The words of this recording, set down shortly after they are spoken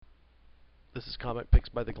This is Comic Picks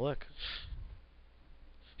by the Glick.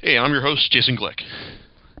 Hey, I'm your host, Jason Glick.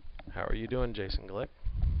 How are you doing, Jason Glick?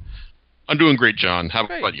 I'm doing great, John. How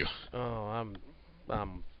Great. about you? Oh,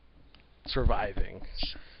 I'm surviving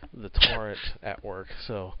the torrent at work.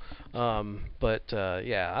 So,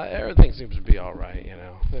 yeah, everything seems to be all right, you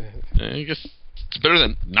know. I guess it's better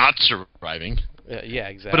than not surviving. Yeah,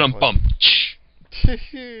 exactly. But I'm bummed.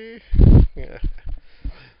 Yeah.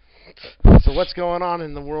 So what's going on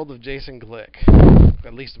in the world of Jason Glick?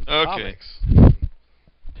 At least with comics.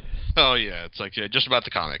 Oh yeah, it's like just about the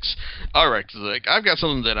comics. All right, like I've got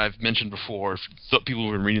something that I've mentioned before. People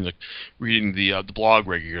who've been reading the blog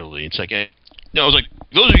regularly. It's like, it's like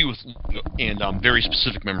those of you with very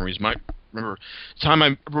specific memories might remember the time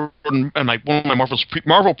I wrote one of my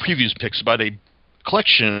Marvel previews picks about a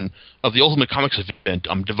collection of the Ultimate Comics event.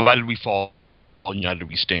 Divided We Fall, United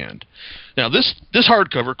We Stand. Now this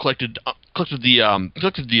hardcover collected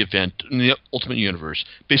the event in the Ultimate Universe.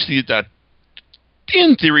 Basically, that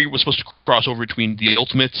in theory was supposed to cross over between the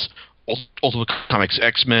Ultimates, Ultimate Comics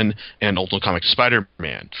X-Men, and Ultimate Comics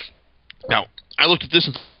Spider-Man. Now I looked at this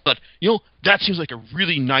and thought, that seems like a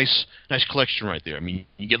really nice collection right there. I mean,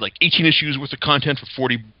 you get like 18 issues worth of content for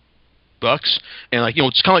 $40. And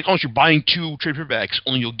it's kind of like almost you're buying two trade paperbacks,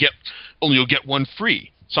 only you'll get one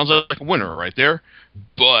free. Sounds like a winner right there.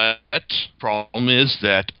 But problem is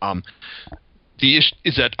that while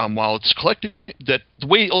it's collected, that the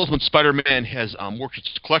way Ultimate Spider-Man has worked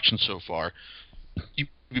its collection so far, you'd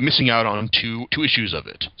be missing out on two issues of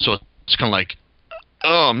it. So it's kind of like,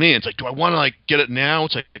 oh man, it's like, do I want to get it now?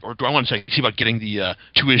 It's like, or do I want to see about getting the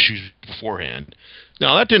two issues beforehand?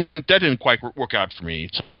 No, that didn't quite work out for me.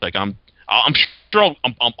 It's like I'm sure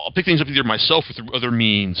I'll pick things up either myself or through other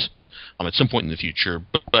means at some point in the future.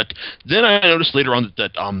 But then I noticed later on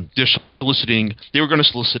that they were going to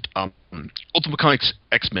solicit Ultimate Comics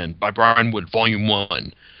X-Men by Brian Wood, Volume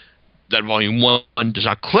 1. That Volume 1 does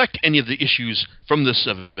not collect any of the issues from this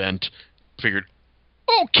event. I figured,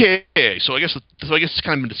 okay, so I guess it's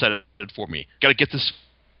kind of been decided for me. Got to get this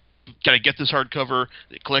hardcover.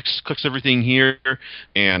 It collects everything here,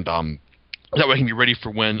 and that way I can be ready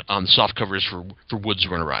for when the soft covers for Woods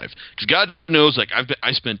run arrive. Because God knows,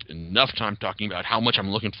 I spent enough time talking about how much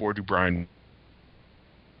I'm looking forward to Brian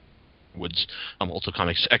Wood's Ultimate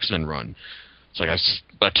Comics X-Men run. It's like I've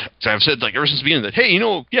said ever since the beginning that, hey,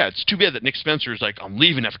 it's too bad that Nick Spencer's I'm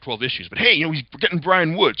leaving after 12 issues, but hey, we're getting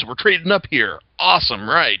Brian Wood, so we're trading up here. Awesome,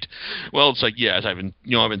 right? Well, it's like, yeah, I've been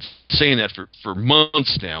saying that for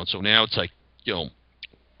months now, so now it's like,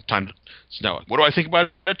 time to. So now, what do I think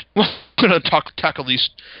about it? Well, I'm going to tackle these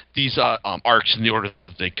arcs in the order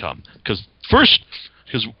that they come. Because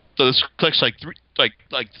this collects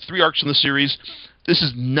three arcs in the series. This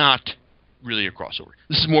is not really a crossover.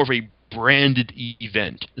 This is more of a branded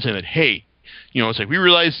event, saying that, hey, it's like we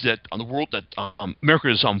realize that on the world that America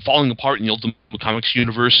is falling apart in the Ultimate Comics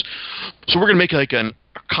universe, so we're going to make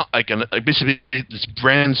basically this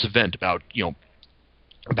brand's event about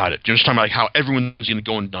it. Just talking about how everyone's going to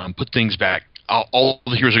go and put things back. All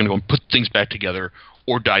the heroes are going to go and put things back together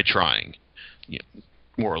or die trying,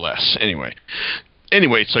 more or less. Anyway,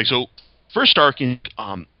 it's like, so first arc is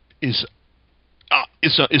from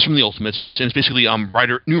the Ultimates, and it's basically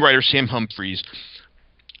new writer Sam Humphries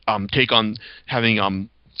take on having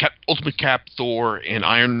Ultimate Cap, Thor, and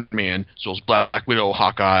Iron Man, as well as Black Widow,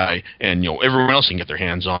 Hawkeye, and everyone else can get their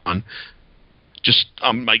hands on.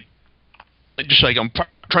 I'm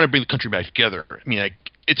trying to bring the country back together. I mean,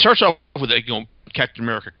 it starts off with Captain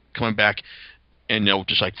America coming back and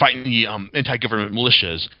just fighting the anti-government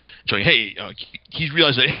militias, showing, hey, he's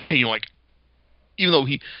realized that, hey, even though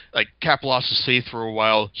Cap lost his faith for a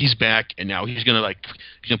while, he's back, and now he's gonna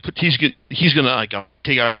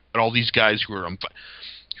take out all these guys who are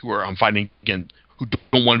fighting again, who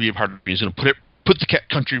don't want to be a part of it. He's gonna put the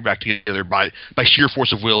country back together by sheer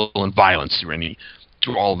force of will and violence through any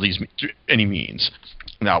means.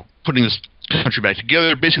 Now, putting this country back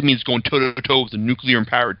together basically means going toe-to-toe with the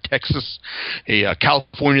nuclear-empowered Texas, a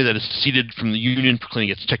California that is seceded from the Union, proclaiming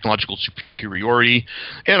its technological superiority,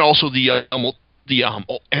 and also the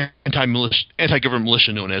anti-government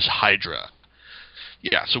militia known as Hydra.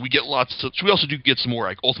 Yeah, so we get so we also do get some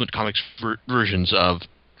more Ultimate Comics versions of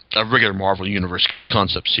regular Marvel Universe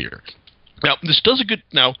concepts here. Now, this does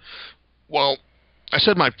well, I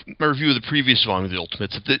said my review of the previous volume of the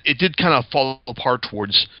Ultimates that it did kind of fall apart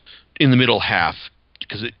towards in the middle half,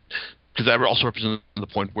 because because that also represented the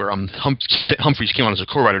point where Humphreys came on as a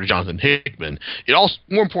co-writer to Jonathan Hickman. It also,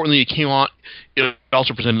 more importantly, it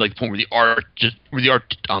also presented like the point where the art just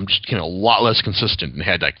became a lot less consistent and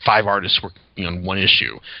had like 5 artists working on one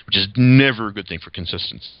issue, which is never a good thing for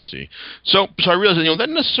consistency. So I realized that that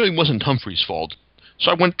necessarily wasn't Humphreys' fault.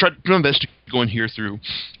 So I tried to do my best to go in here through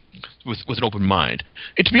with an open mind.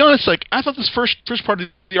 And to be honest, like I thought this first part of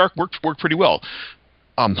the arc worked pretty well.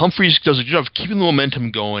 Humphreys does a good job of keeping the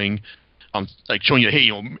momentum going. Like showing you, hey,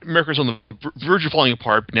 America's on the verge of falling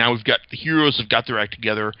apart, but now we've got the heroes have got their act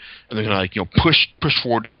together, and they're gonna push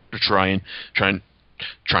forward to try and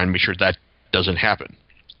make sure that doesn't happen.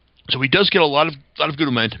 So he does get a lot of good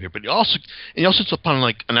momentum here, but he also hits upon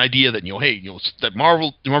like an idea that that the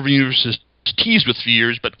Marvel universe is teased with for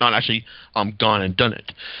years, but not actually gone and done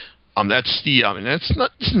it. And this isn't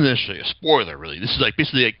necessarily a spoiler, really. This is like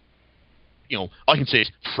basically like, all I can say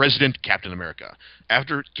is President Captain America.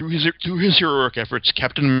 Through his heroic efforts,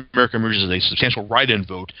 Captain America emerges as a substantial write-in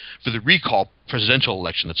vote for the recall presidential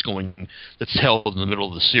election that's held in the middle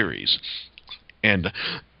of the series. And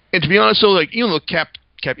to be honest, so like even though Cap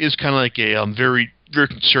is kind of like a very very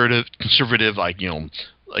conservative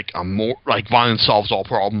more like violence solves all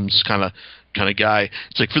problems kind of guy.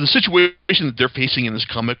 It's like for the situation that they're facing in this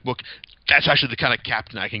comic book, that's actually the kind of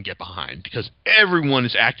captain I can get behind, because everyone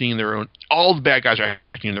is acting in their own. All the bad guys are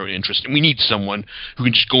acting in their own interest, and we need someone who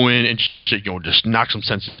can just go in and just knock some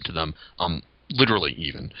sense into them, literally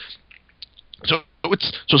even. So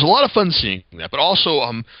it's a lot of fun seeing that, but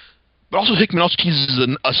also Hickman also teases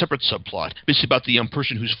a separate subplot, basically about the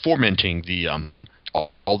person who's fomenting the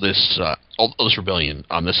all this rebellion.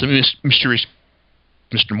 This mysterious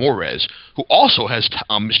Mr. Morez, who also has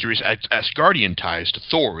mysterious Asgardian ties to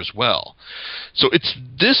Thor as well. So it's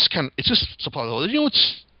this subplot.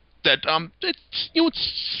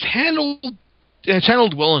 It's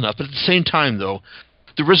handled well enough, but at the same time, though,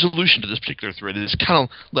 the resolution to this particular thread is kind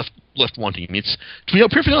of left wanting. I mean, to be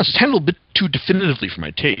perfectly honest, it's handled a bit too definitively for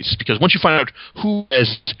my taste, because once you find out who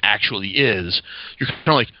Ez actually is, you're kind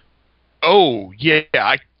of like, oh yeah,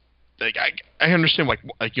 I understand why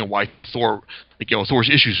Thor Thor's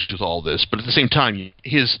issues with all this, but at the same time,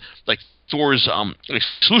 Thor's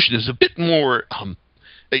solution is a bit more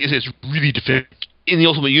it's really definitive in the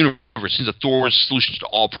Ultimate Universe. Since Thor's solutions to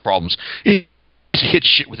all problems is to hit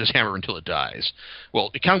shit with his hammer until it dies. Well,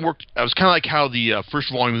 it kind of worked. It was kind of like how the first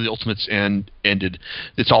volume of the Ultimates ended.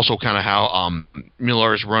 It's also kind of how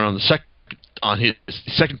Millar's run on his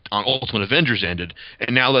second Ultimate Avengers ended,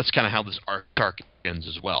 and now that's kind of how this arc ends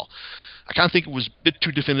as well. I kind of think it was a bit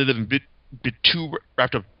too definitive and bit too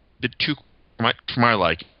wrapped up, a bit too for my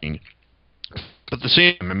liking. But the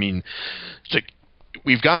same, I mean, it's like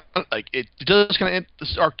we've got it does kind of end.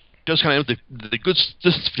 This arc does kind of end with the good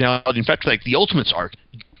finality. In fact, like the Ultimates arc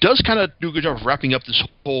does kind of do a good job of wrapping up this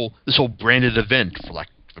whole branded event, for lack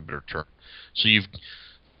of a better term. So you're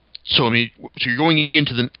going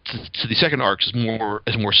into the second arc as more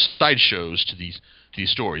sideshows to these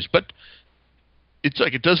stories, but it's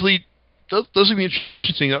like it does lead me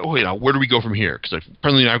interesting. Where do we go from here? Because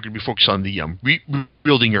apparently now we're going to be focused on the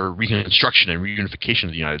rebuilding or reconstruction and reunification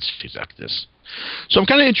of the United States after this. So I'm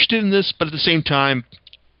kind of interested in this, but at the same time,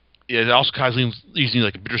 it also kind of leaves me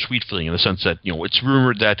like a bittersweet feeling in the sense that it's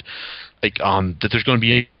rumored that that there's going to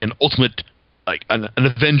be an Ultimate an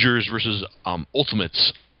Avengers versus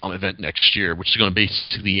Ultimates event next year, which is going to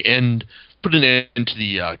basically put an end to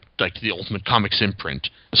the Ultimate Comics imprint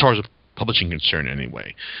as far as the publishing concern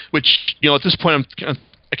anyway. Which at this point I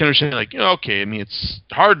can understand okay, I mean it's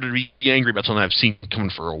hard to be angry about something I've seen coming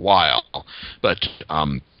for a while, but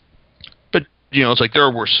it's like there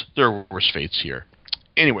are worse fates here.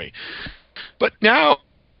 Anyway, but now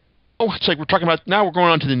it's like we're going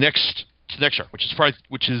on to the next arc,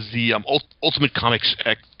 which is the Ultimate Comics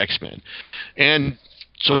X-Men. And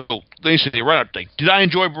so let me say right out, did I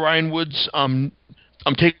enjoy Brian Wood's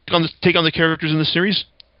take on the characters in the series?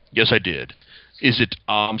 Yes, I did. Is it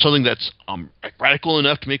something that's radical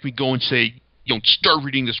enough to make me go and say, start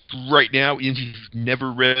reading this right now, even if you've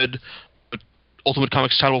never read Ultimate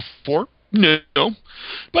Comics Title 4? No,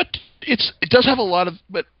 but it does have a lot of.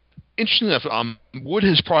 But interesting enough, Wood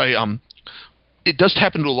has probably it does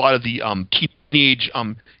tap into a lot of the teenage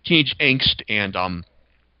angst and and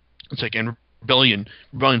rebellion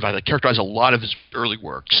by characterize a lot of his early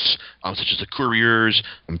works, such as the Couriers,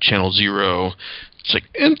 Channel Zero.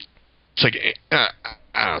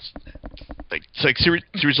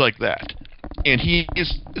 Series like that, and he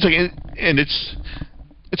is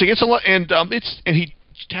it's a lot, and he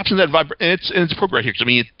taps in that vibe, and it's appropriate right here. Cause, I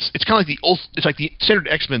mean, it's kind of like the standard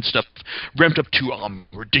X-Men stuff ramped up to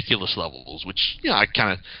ridiculous levels, which I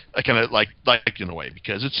kind of like in a way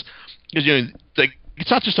because it's like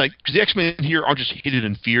it's not just like because the X-Men here aren't just hated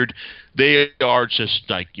and feared, they are just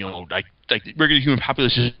like like the regular human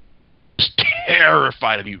populace is just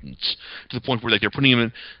terrified of mutants to the point where like they're putting them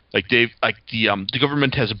in the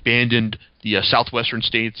government has abandoned the southwestern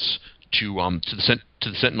states to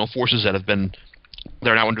the Sentinel forces that have been.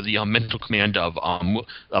 They're now under the mental command of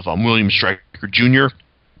William Stryker Jr.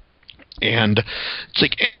 And it's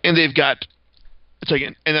like, and they've got, it's like,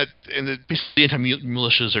 basically the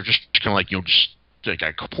anti-militias are just kind of like just like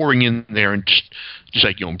pouring in there and just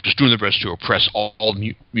like just doing their best to oppress all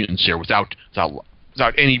mutants there without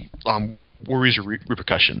any worries or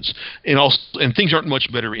repercussions. And things aren't much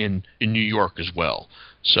better in New York as well.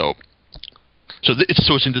 So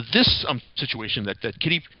it's into this situation that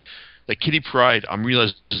Kitty Pryde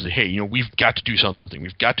realizes that, hey, we've got to do something.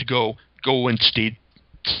 We've got to go and stay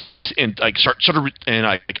and like start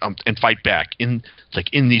and fight back in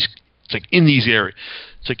these areas.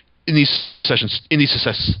 It's like in these sessions in these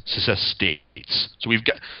success states.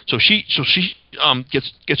 So she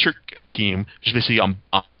gets her team, which is basically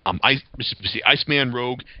Iceman,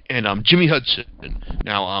 Rogue, and Jimmy Hudson.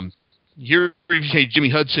 Now here you say Jimmy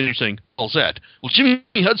Hudson, you're saying, what's that? Well, Jimmy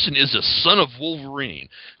Hudson is the son of Wolverine,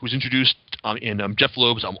 who was introduced in Jeff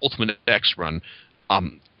Loeb's Ultimate X run,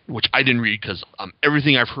 which I didn't read because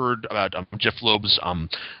everything I've heard about Jeff Loeb's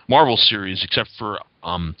Marvel series, except for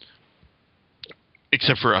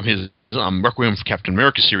his Requiem for Captain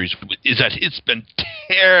America series, is that it's been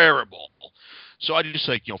terrible. So I just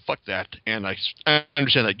fuck that, and I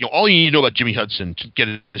understand that all you need to know about Jimmy Hudson to get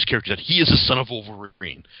his character is that he is the son of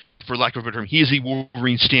Wolverine. For lack of a better term, he is the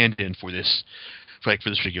Wolverine stand-in for this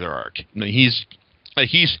particular arc. He's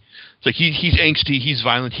angsty, he's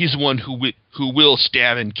violent, he's the one who will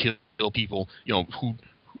stab and kill people, who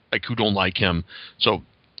don't like him. So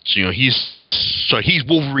he's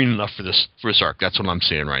Wolverine enough for this arc. That's what I'm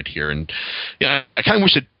saying right here. And I kind of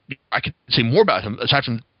wish that I could say more about him aside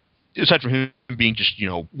from him being just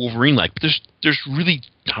Wolverine-like. But there's really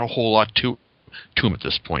not a whole lot to him at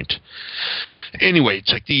this point. Anyway,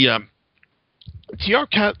 it's like the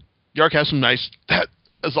arc has some nice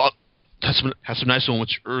has some nice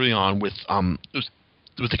moments early on with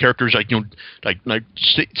the characters like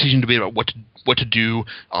season debate about what to do,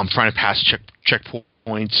 trying to pass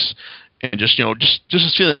checkpoints, and just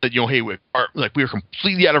this feeling that hey, we are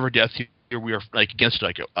completely out of our depth here. We are against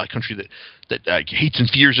a country that hates and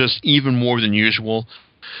fears us even more than usual.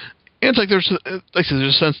 And it's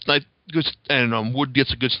there's a sense and Wood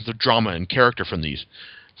gets a good sense of drama and character from these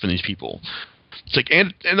people. It's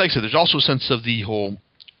and like I said, there's also a sense of the whole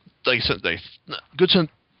good sense.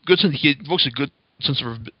 He evokes a good sense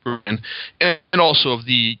of and also of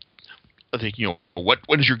the what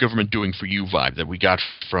is your government doing for you vibe that we got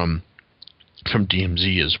from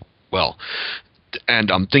DMZ as well.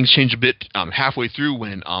 And things change a bit halfway through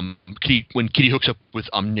when Kitty hooks up with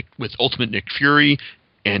Ultimate Nick Fury,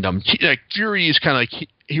 and Fury is kind of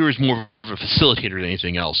here is more of a facilitator than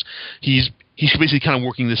anything else. He's basically kind of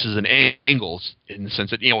working this as an angle in the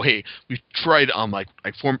sense that hey, we've tried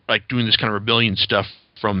doing this kind of rebellion stuff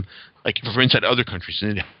from inside other countries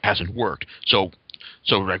and it hasn't worked. So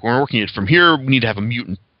when we're working it from here, we need to have a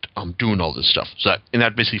mutant doing all this stuff. So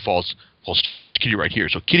that basically falls to Kitty right here.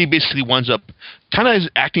 So Kitty basically winds up kind of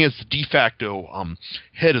acting as the de facto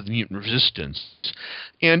head of the mutant resistance,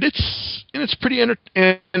 and it's pretty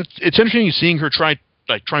it's entertaining seeing her trying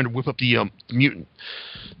to whip up the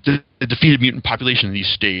defeated mutant population in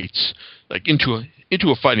these states into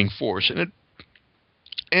a fighting force, and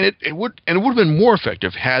it would have been more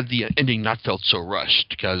effective had the ending not felt so rushed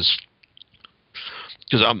because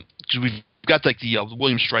we've got the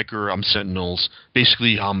William Stryker Sentinels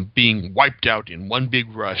basically being wiped out in one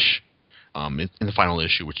big rush in the final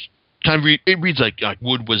issue, which kind of it reads like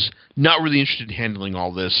Wood was not really interested in handling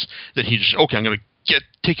all this. That he just I'm going to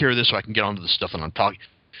take care of this so I can get onto the stuff that I'm talking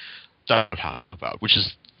about, which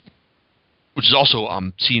is also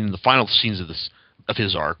seen in the final scenes of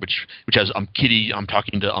his arc, which has Kitty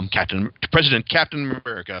talking to President Captain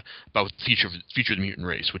America about the future of the mutant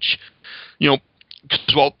race, which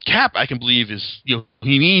because Cap I can believe is he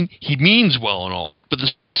means well and all, but at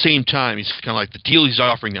the same time he's kind of like the deal he's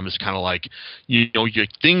offering them is kind of like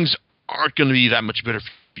things aren't going to be that much better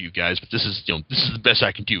for you guys, but this is the best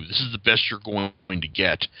I can do. This is the best you're going to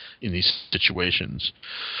get in these situations.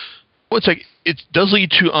 Well, it does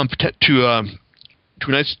lead to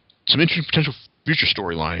some interesting potential future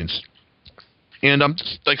storylines, and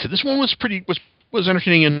like I said, this one was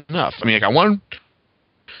entertaining enough. I mean, I wanted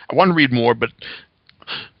want to read more, but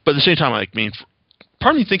at the same time, like, I mean,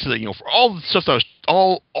 part of me thinks that, you know, for all the stuff that I was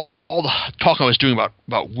all the talk I was doing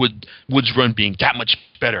about Wood's run being that much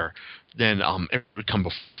better than ever come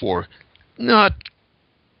before, not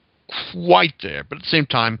quite there, but at the same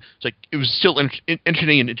time, it's like it was still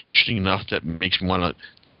entertaining and interesting enough that makes me want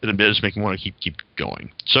to keep going.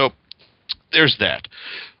 So there's that.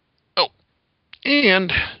 Oh,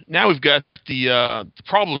 and now we've got the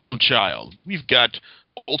problem child. We've got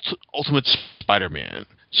Ultimate Spider-Man.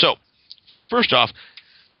 So first off,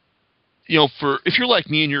 you know, if you're like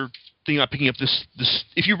me and you're thinking about picking up this,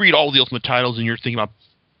 if you read all the Ultimate titles and you're thinking about,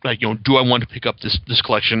 like, you know, do I want to pick up this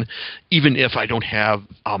collection, even if I don't have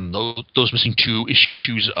those missing 2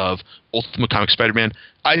 issues of Ultimate Comics Spider-Man,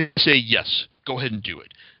 I say yes, go ahead and do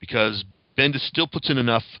it, because Bendis still puts in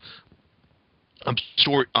enough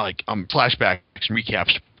flashbacks and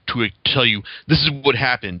recaps to tell you this is what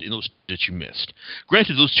happened in those that you missed.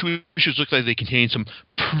 Granted, those 2 issues look like they contain some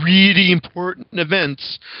pretty important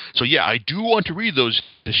events, so yeah, I do want to read those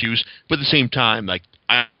issues, but at the same time, like,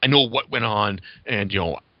 I know what went on, and, you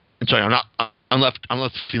know, and so I'm left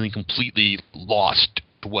feeling completely lost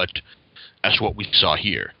to what we saw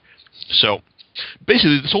here. So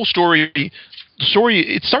basically, this whole story,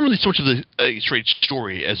 it's not really so much of a straight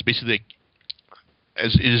story as basically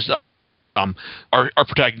as is our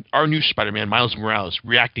protagonist, our new Spider-Man, Miles Morales,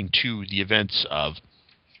 reacting to the events going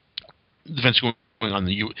on in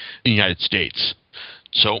the United States.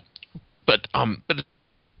 So, but it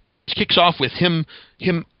kicks off with him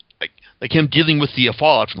dealing with the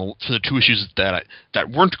fallout from the 2 issues that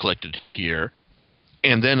weren't collected here,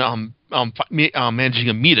 and then managing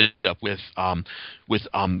a meetup with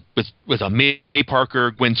May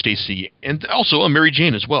Parker, Gwen Stacy, and also Mary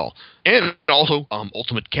Jane as well, and also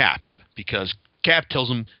Ultimate Cap, because Cap tells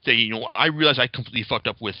him that, you know, I realize I completely fucked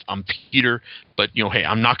up with Peter, but, you know, hey,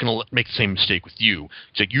 I'm not going to make the same mistake with you.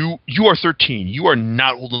 It's like, you are 13, you are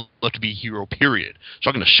not old enough to be a hero, period. So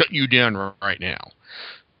I'm going to shut you down right now.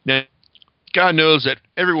 Now, God knows that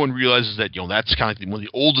everyone realizes that, you know, that's kind of like one of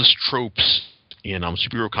the oldest tropes in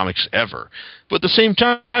superhero comics ever. But at the same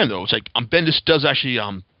time, though, it's like Bendis does actually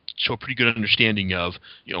show a pretty good understanding of,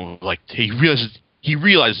 you know, like, he realizes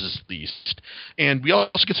at least. And we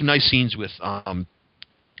also get some nice scenes with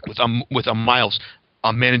Miles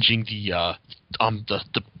managing the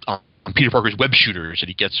Peter Parker's web shooters that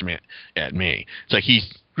he gets from at May. It's like he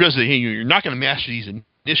realizes that, hey, you're not going to master these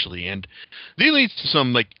initially, and they lead to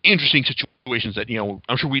some, like, interesting situations that, you know,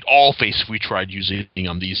 I'm sure we'd all face if we tried using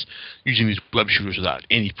these web shooters without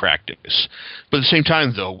any practice. But at the same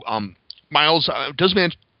time, though, Miles does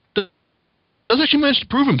actually manage to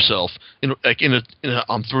prove himself in a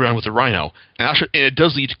throwdown with the Rhino, and it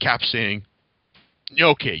does lead to Cap saying,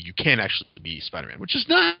 okay, you can actually be Spider-Man, which is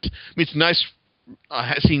not. I mean, it's nice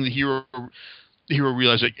seeing the hero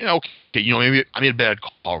realize, like, okay, you know, maybe I made a bad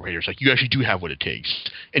call right here. It's like, you actually do have what it takes,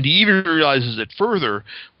 and he even realizes it further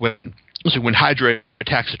when Hydra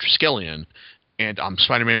attacks the Triskelion, and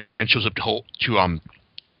Spider-Man shows up to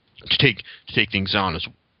take things on to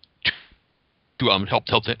help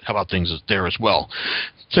out things there as well.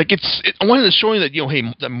 It's like I wanted to show you that, you know, hey,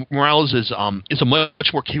 that Morales is a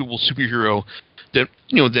much more capable superhero than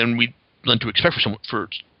we learn to expect for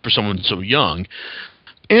someone so young,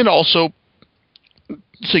 and also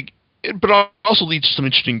it's like, but also leads to some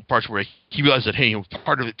interesting parts where he realizes that, hey, you know,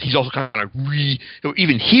 part of it, he's also kind of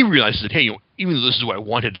even he realizes that, hey, you know, even though this is what I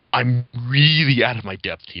wanted, I'm really out of my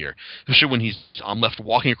depth here. Especially when he's left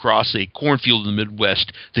walking across a cornfield in the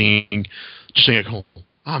Midwest, saying,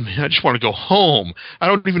 oh man, I just want to go home. I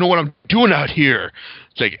don't even know what I'm doing out here.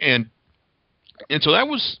 It's like, and so that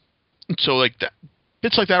was, so like that.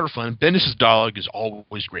 Bits like that are fun. Bendis' dialogue is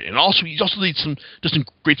always great, and also he also leads some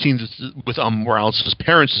great scenes with Morales'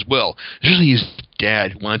 parents as well. Especially his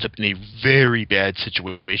dad, who winds up in a very bad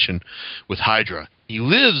situation with Hydra. He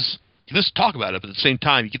lives to talk about it, but at the same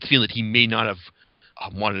time, you get the feeling that he may not have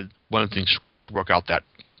wanted things to work out that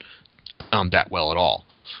well at all.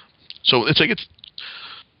 So it's like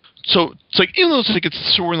even though it's like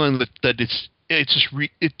it's a storyline that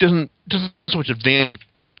it doesn't so much advance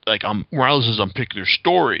like Morales' particular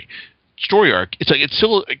story arc. It's like it's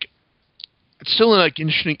still an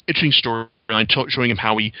interesting storyline showing him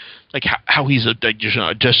how he's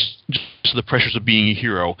just to the pressures of being a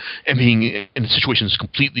hero and being in situations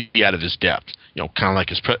completely out of his depth. You know, kind of like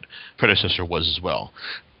his predecessor was as well.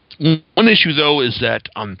 One issue, though, is that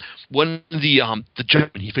one of the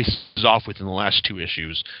gentleman he faces off with in the last 2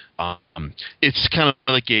 issues, it's kind of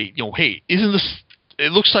like a, you know, hey, isn't this?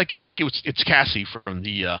 It looks like it's Cassie from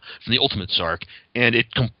the Ultimates arc, and it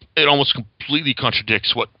almost completely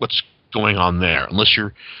contradicts what's going on there. Unless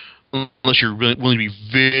you're unless you're really willing to be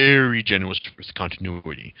very generous with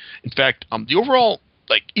continuity. In fact, the overall,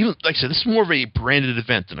 even like I said, this is more of a branded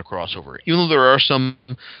event than a crossover. Even though there are some,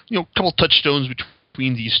 couple touchstones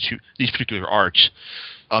between these particular arcs,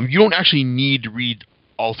 you don't actually need to read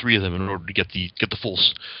all three of them in order to get the full,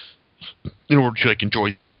 in order to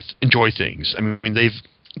enjoy things. I mean, they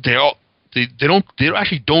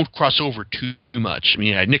actually don't cross over too much. I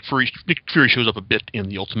mean, Nick Fury shows up a bit in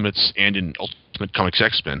the Ultimates and in Ultimate Comics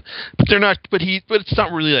X-Men, but they're not. But it's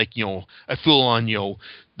not really like a full on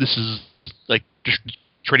this is like just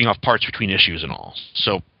trading off parts between issues and all.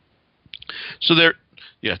 So there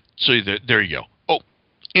you go. Oh,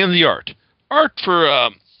 and the art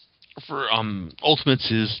for Ultimates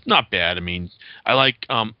is not bad. I mean, I like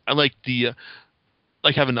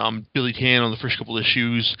having Billy Tan on the first couple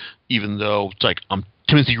issues, even though it's like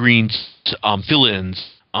Timothy Green's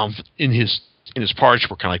fill-ins in his parts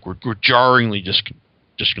were kind of like were jarringly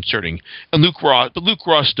disconcerting. And Luke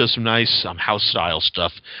Ross does some nice house style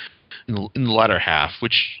stuff in the latter half,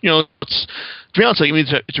 which it's, to be honest, like, I mean,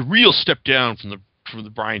 it's a real step down from the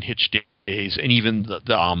Brian Hitch days, and even the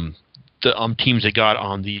teams they got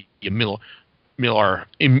on the Millar's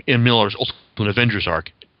Ultimate Avengers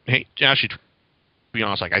arc. Hey, actually, to be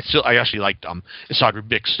honest, like I actually liked Asad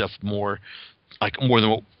Rabik stuff more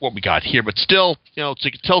than what we got here, but still, it's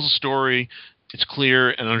like it tells a story, it's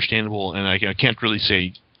clear and understandable, and I can't really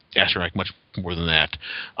say Asternak much more than that.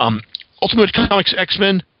 Ultimate Comics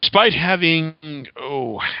X-Men, despite having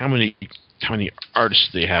how many artists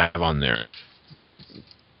do they have on there?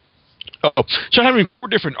 So having 4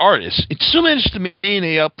 different artists, it still managed to maintain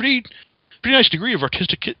a pretty nice degree of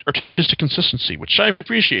artistic consistency, which I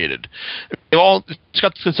appreciated. It's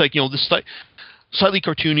got this this slightly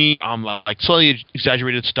cartoony, like slightly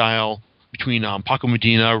exaggerated style between Paco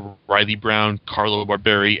Medina, Riley Brown, Carlo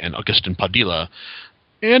Barberi, and Agustin Padilla,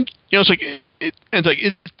 and it's like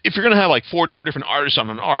if you're gonna have like 4 different artists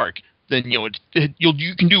on an arc, then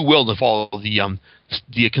you can do well to follow the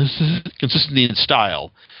consistency and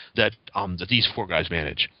style that these 4 guys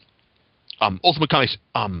manage. Ultimate Comics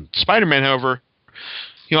Spider-Man, however,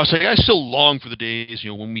 I still long for the days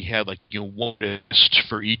when we had one artist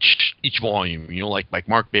for each volume. Like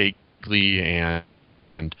Mark Bagley and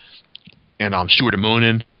Stuart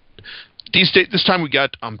Immonen. This time we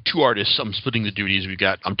got 2 artists splitting the duties. We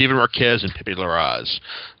got David Marquez and Pepe Larraz.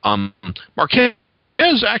 Marquez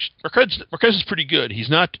is pretty good. He's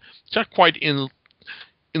not quite in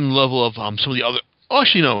the level of some of the other. Oh,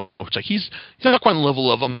 actually, no. It's like he's not quite on the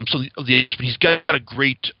level of some of the, but he's got a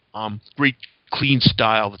great clean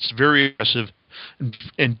style that's very aggressive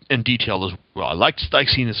and detailed as well. I like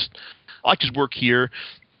seeing this. I like his work here,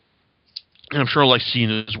 and I'm sure I like seeing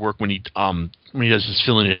his work when he does his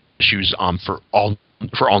fill-in issues for all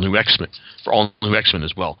new X-Men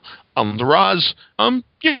as well. The Roz,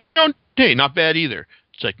 hey, not bad either.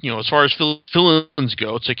 It's like as far as fill-ins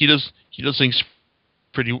go, it's like he does things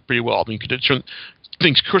pretty well. I mean,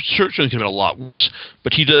 things certainly could have been a lot worse,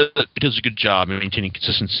 but he does a good job in maintaining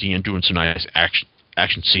consistency and doing some nice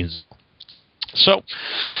action scenes. So,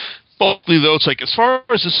 bulkily though, it's like as far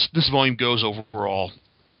as this volume goes overall,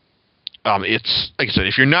 it's like I said,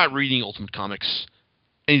 if you're not reading Ultimate Comics,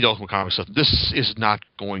 any of the Ultimate Comics stuff, this is not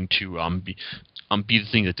going to be the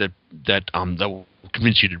thing that will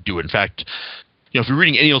convince you to do it. In fact, if you're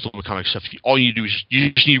reading any Ultimate Comics stuff, all you need to do is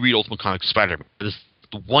you just need to read Ultimate Comics Spider-Man. It's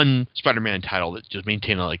the one Spider-Man title that just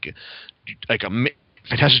maintained a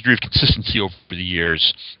fantastic degree of consistency over the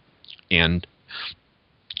years, and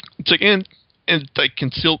it's like and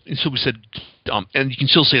can still be said, and you can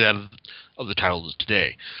still say that of the titles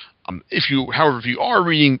today. If you've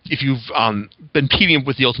been keeping up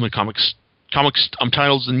with the Ultimate Comics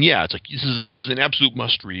titles, then yeah, it's like this is an absolute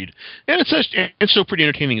must read, and it's still pretty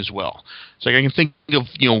entertaining as well. It's like I can think of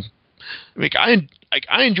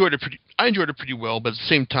I enjoyed it pretty well, but at the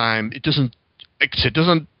same time, it doesn't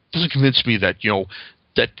convince me that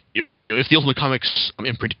if the Ultimate Comics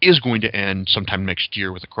imprint is going to end sometime next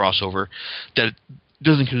year with a crossover, that it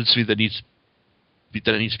doesn't convince me that it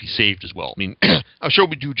needs to be saved as well. I mean, I'm sure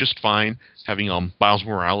we do just fine having Miles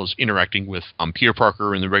Morales interacting with Peter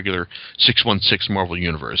Parker in the regular 616 Marvel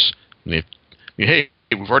Universe. Hey,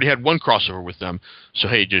 we've already had one crossover with them, so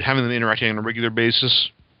hey, just having them interacting on a regular basis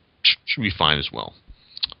should be fine as well.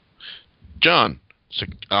 John, so,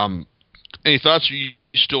 any thoughts? Are you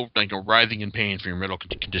still writhing in pain for your medical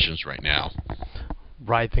conditions right now?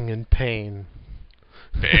 Writhing in pain.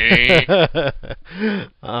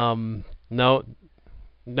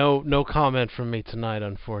 No comment from me tonight,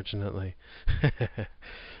 unfortunately.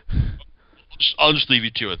 I'll just leave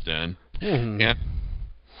you to it then. Mm-hmm. Yeah.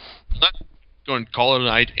 going to call it a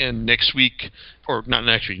night. And next week, or not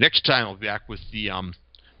next week, next time I'll be back with the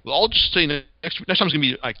Well, I'll just say next time it's going to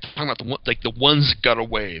be like talking about the ones that got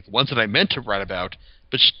away, the ones that I meant to write about,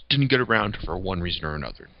 but just didn't get around for one reason or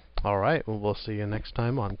another. All right. Well, we'll see you next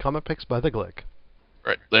time on Comic Picks by the Glick.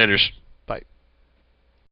 All right. Laters. Bye.